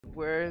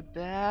We're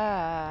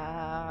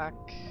back.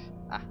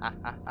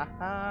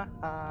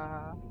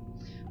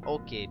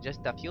 Okay,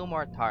 just a few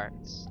more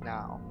tarts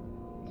now.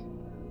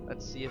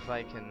 Let's see if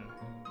I can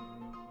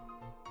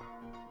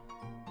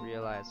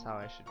realize how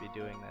I should be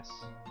doing this.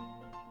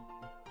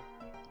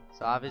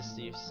 So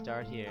obviously you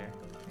start here,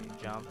 you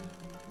jump,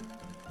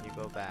 you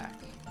go back.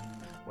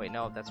 Wait,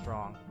 no, that's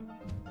wrong.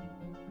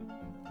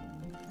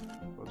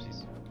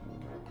 Whoopsies.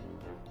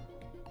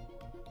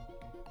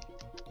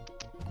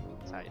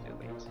 That's how you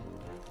delete.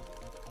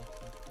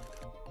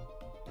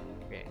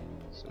 Okay,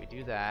 so we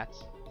do that.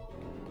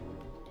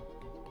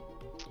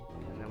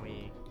 And then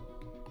we...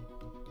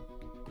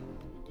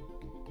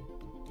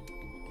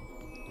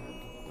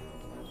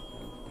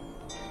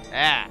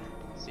 Ah!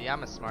 See,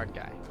 I'm a smart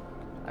guy.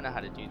 I know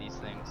how to do these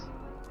things.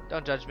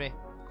 Don't judge me.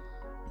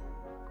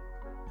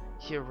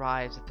 He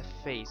arrives at the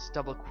face,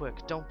 double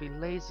quick. Don't be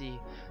lazy.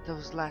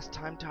 Those last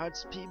time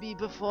tarts PB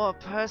before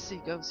Percy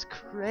goes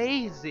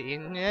crazy.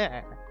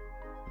 Yeah.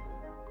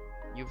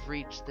 You've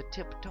reached the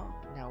tip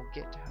top. Now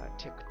get her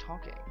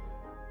tick-tocking.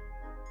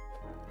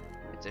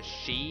 It's a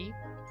she?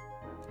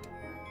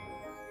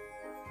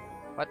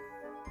 What?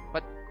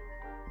 What?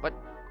 What?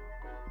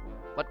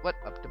 What?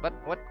 Up to what?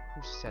 What?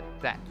 Who said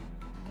that?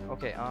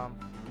 Okay,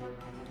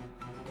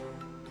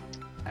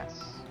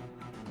 S.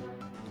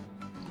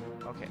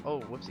 Okay,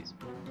 oh, whoopsies.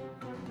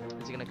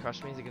 Is he gonna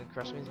crush me? Is he gonna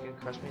crush me? Is he gonna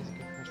crush me? Is he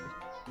gonna crush me?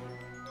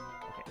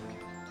 Okay,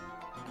 okay.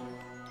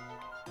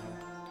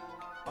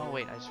 Oh,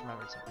 wait, I just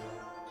remembered something.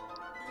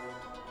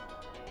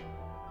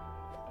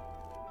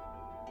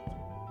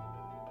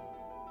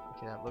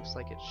 Okay, that looks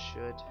like it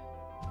should.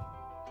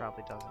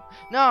 Probably doesn't.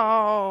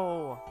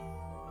 No!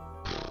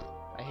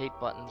 I hate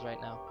buttons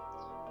right now.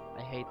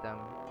 I hate them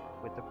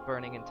with the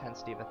burning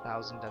intensity of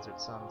 1,000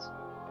 desert suns.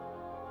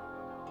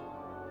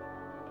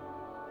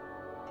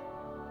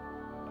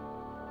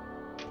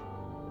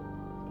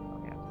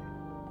 Okay.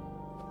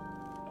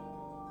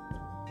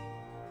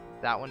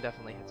 That one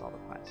definitely hits all the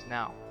pies.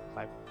 Now, if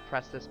I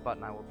press this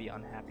button, I will be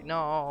unhappy.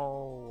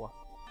 No!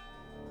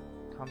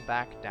 Come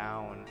back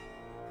down.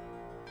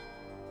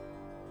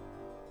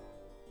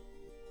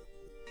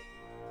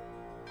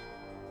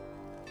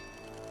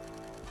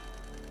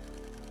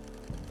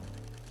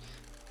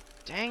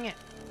 Dang it!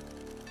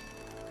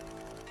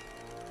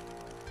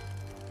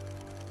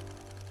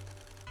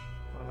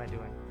 What am I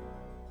doing?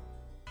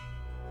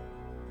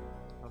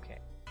 Okay.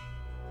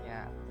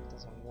 Yeah, it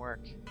doesn't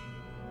work.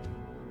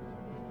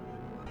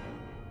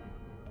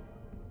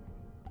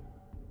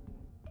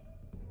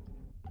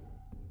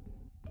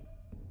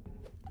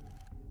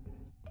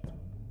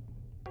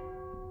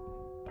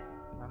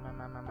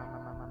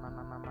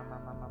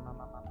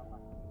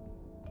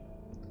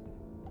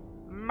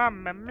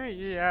 Mamma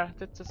mia,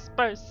 that's a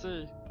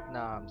spicy. No,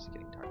 I'm just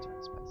kidding. Tarts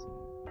aren't spicy.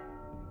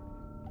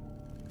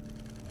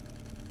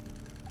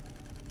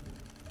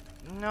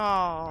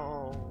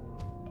 No,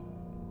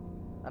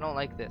 I don't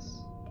like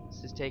this.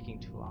 This is taking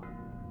too long.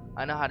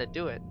 I know how to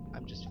do it.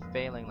 I'm just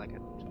failing like a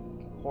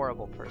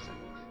horrible person.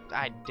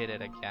 I did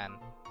it again.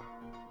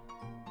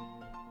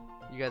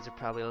 You guys are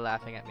probably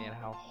laughing at me at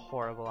how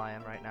horrible I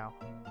am right now.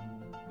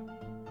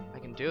 I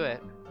can do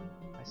it.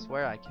 I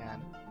swear I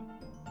can.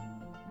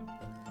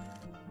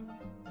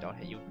 Don't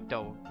hit you.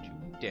 Don't you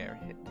dare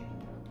hit me.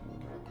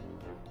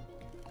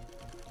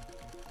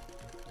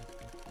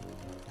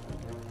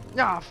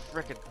 Ah,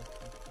 frickin'.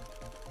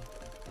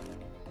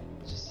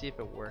 Let's just see if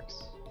it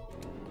works.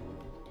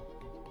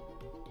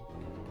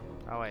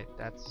 Oh wait,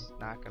 that's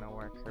not gonna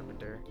work,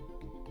 Carpenter.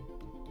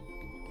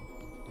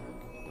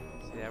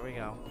 See, there we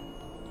go.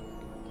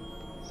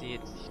 See, he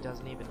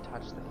doesn't even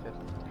touch the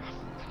fifth.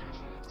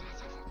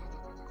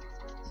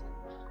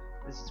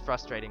 This is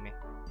frustrating me.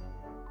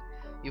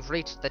 You've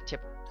reached the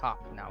tip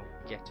top. Now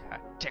get her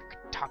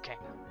tick-tocking.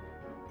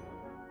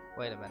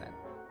 Wait a minute.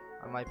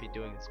 I might be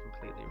doing this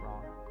completely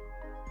wrong.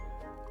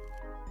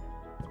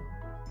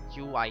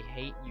 You, I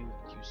hate you,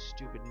 you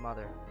stupid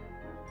mother.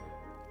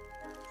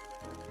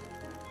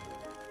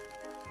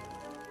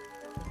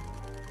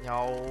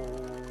 No,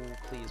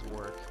 please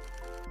work.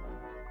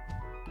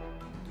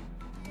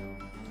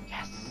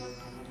 Yes!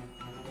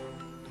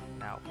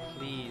 Now,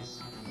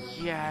 please.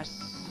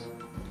 Yes!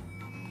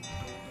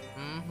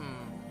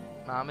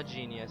 I'm a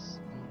genius.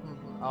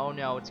 Oh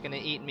no, it's gonna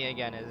eat me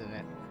again, isn't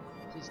it?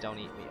 Please don't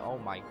eat me. Oh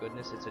my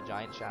goodness, it's a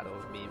giant shadow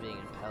of me being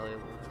impaled.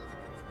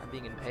 I'm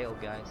being impaled,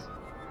 guys.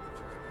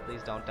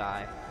 Please don't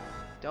die.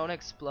 Don't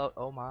explode.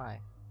 Oh my.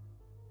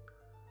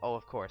 Oh,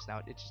 of course. Now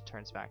it just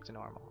turns back to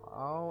normal.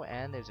 Oh,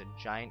 and there's a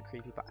giant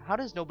creepy pie. How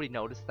does nobody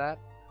notice that?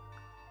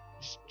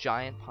 Just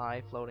giant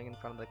pie floating in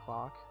front of the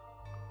clock.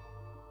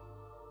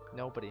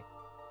 Nobody.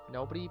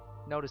 Nobody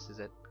notices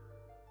it.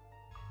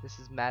 This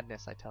is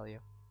madness, I tell you.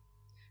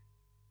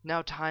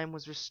 Now time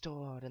was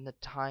restored, and the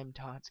time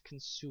tots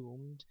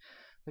consumed.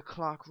 The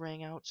clock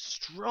rang out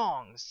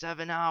strong.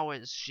 7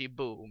 hours, she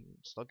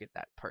boomed. Look at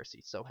that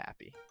Percy, so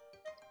happy.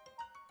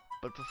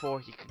 But before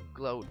he could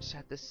gloat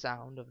at the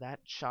sound of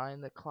that chime,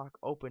 the clock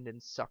opened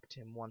and sucked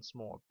him once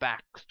more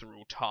back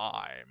through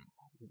time.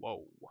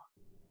 Whoa.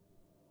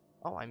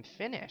 Oh, I'm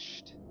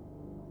finished.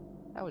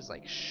 That was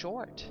like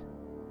short.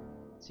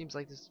 Seems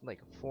like this is like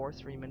a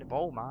 3-minute.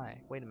 Oh my.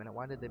 Wait a minute.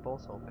 Why did they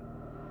both open?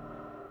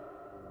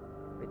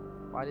 Wait,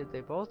 why did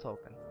they both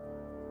open?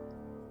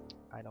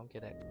 I don't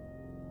get it.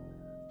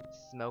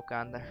 Smoke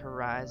on the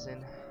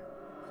horizon.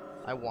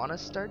 I want to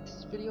start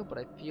this video, but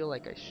I feel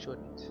like I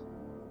shouldn't.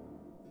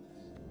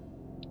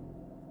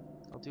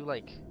 I'll do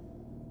like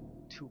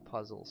 2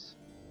 puzzles,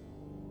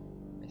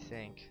 I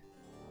think.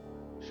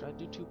 Should I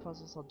do 2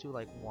 puzzles? I'll do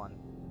like 1.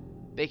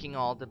 Baking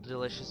all the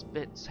delicious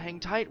bits. Hang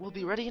tight, we'll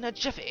be ready in a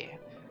jiffy.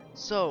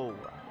 So,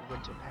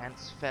 Winter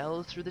Pants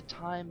fell through the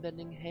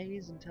time-bending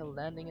haze until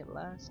landing at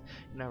last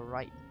in a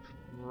right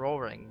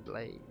roaring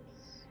blaze.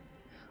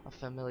 A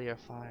familiar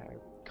fire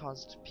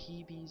caused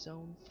PB's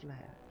own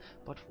flare,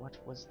 but what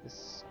was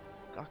this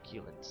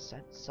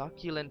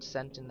succulent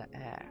scent in the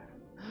air?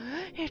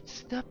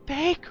 It's the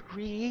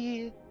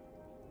bakery!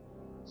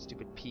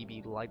 Stupid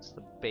PB lights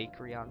the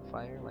bakery on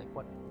fire. Like,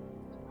 what?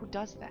 Who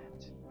does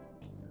that?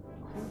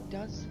 Who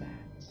does that?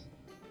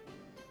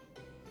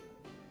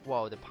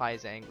 Whoa, the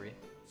pie's angry.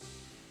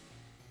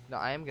 No,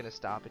 I am gonna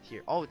stop it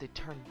here. Oh, they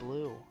turned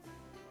blue.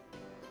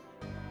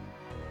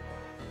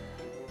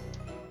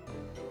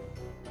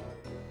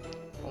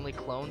 Only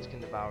clones can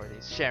devour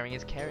these. Sharing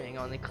is caring.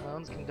 Only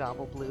clones can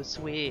gobble blue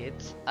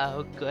sweets.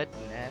 Oh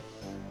goodness.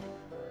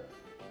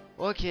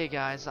 Okay,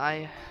 guys.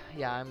 I'm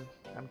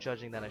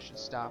judging that I should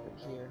stop it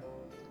here.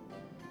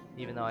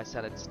 Even though I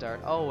said it'd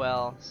start. Oh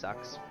well,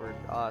 sucks for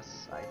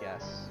us, I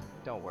guess.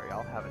 Don't worry,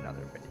 I'll have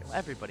another video.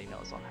 Everybody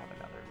knows I'll have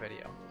another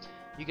video.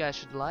 You guys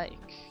should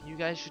like. You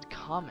guys should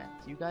comment.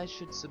 You guys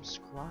should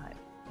subscribe.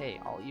 Hey,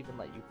 I'll even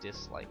let you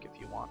dislike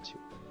if you want to.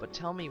 But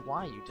tell me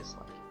why you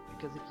dislike it.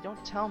 Because if you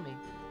don't tell me,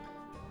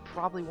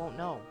 probably won't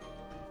know.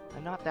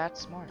 I'm not that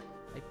smart.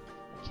 I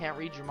can't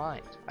read your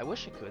mind. I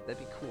wish I could, that'd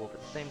be cool,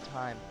 but at the same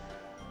time,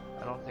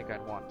 I don't think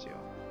I'd want to.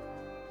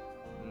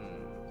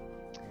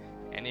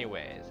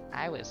 Anyways,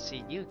 I will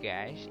see you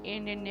guys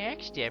in the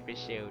next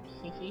episode.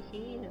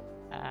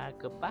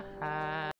 Goodbye.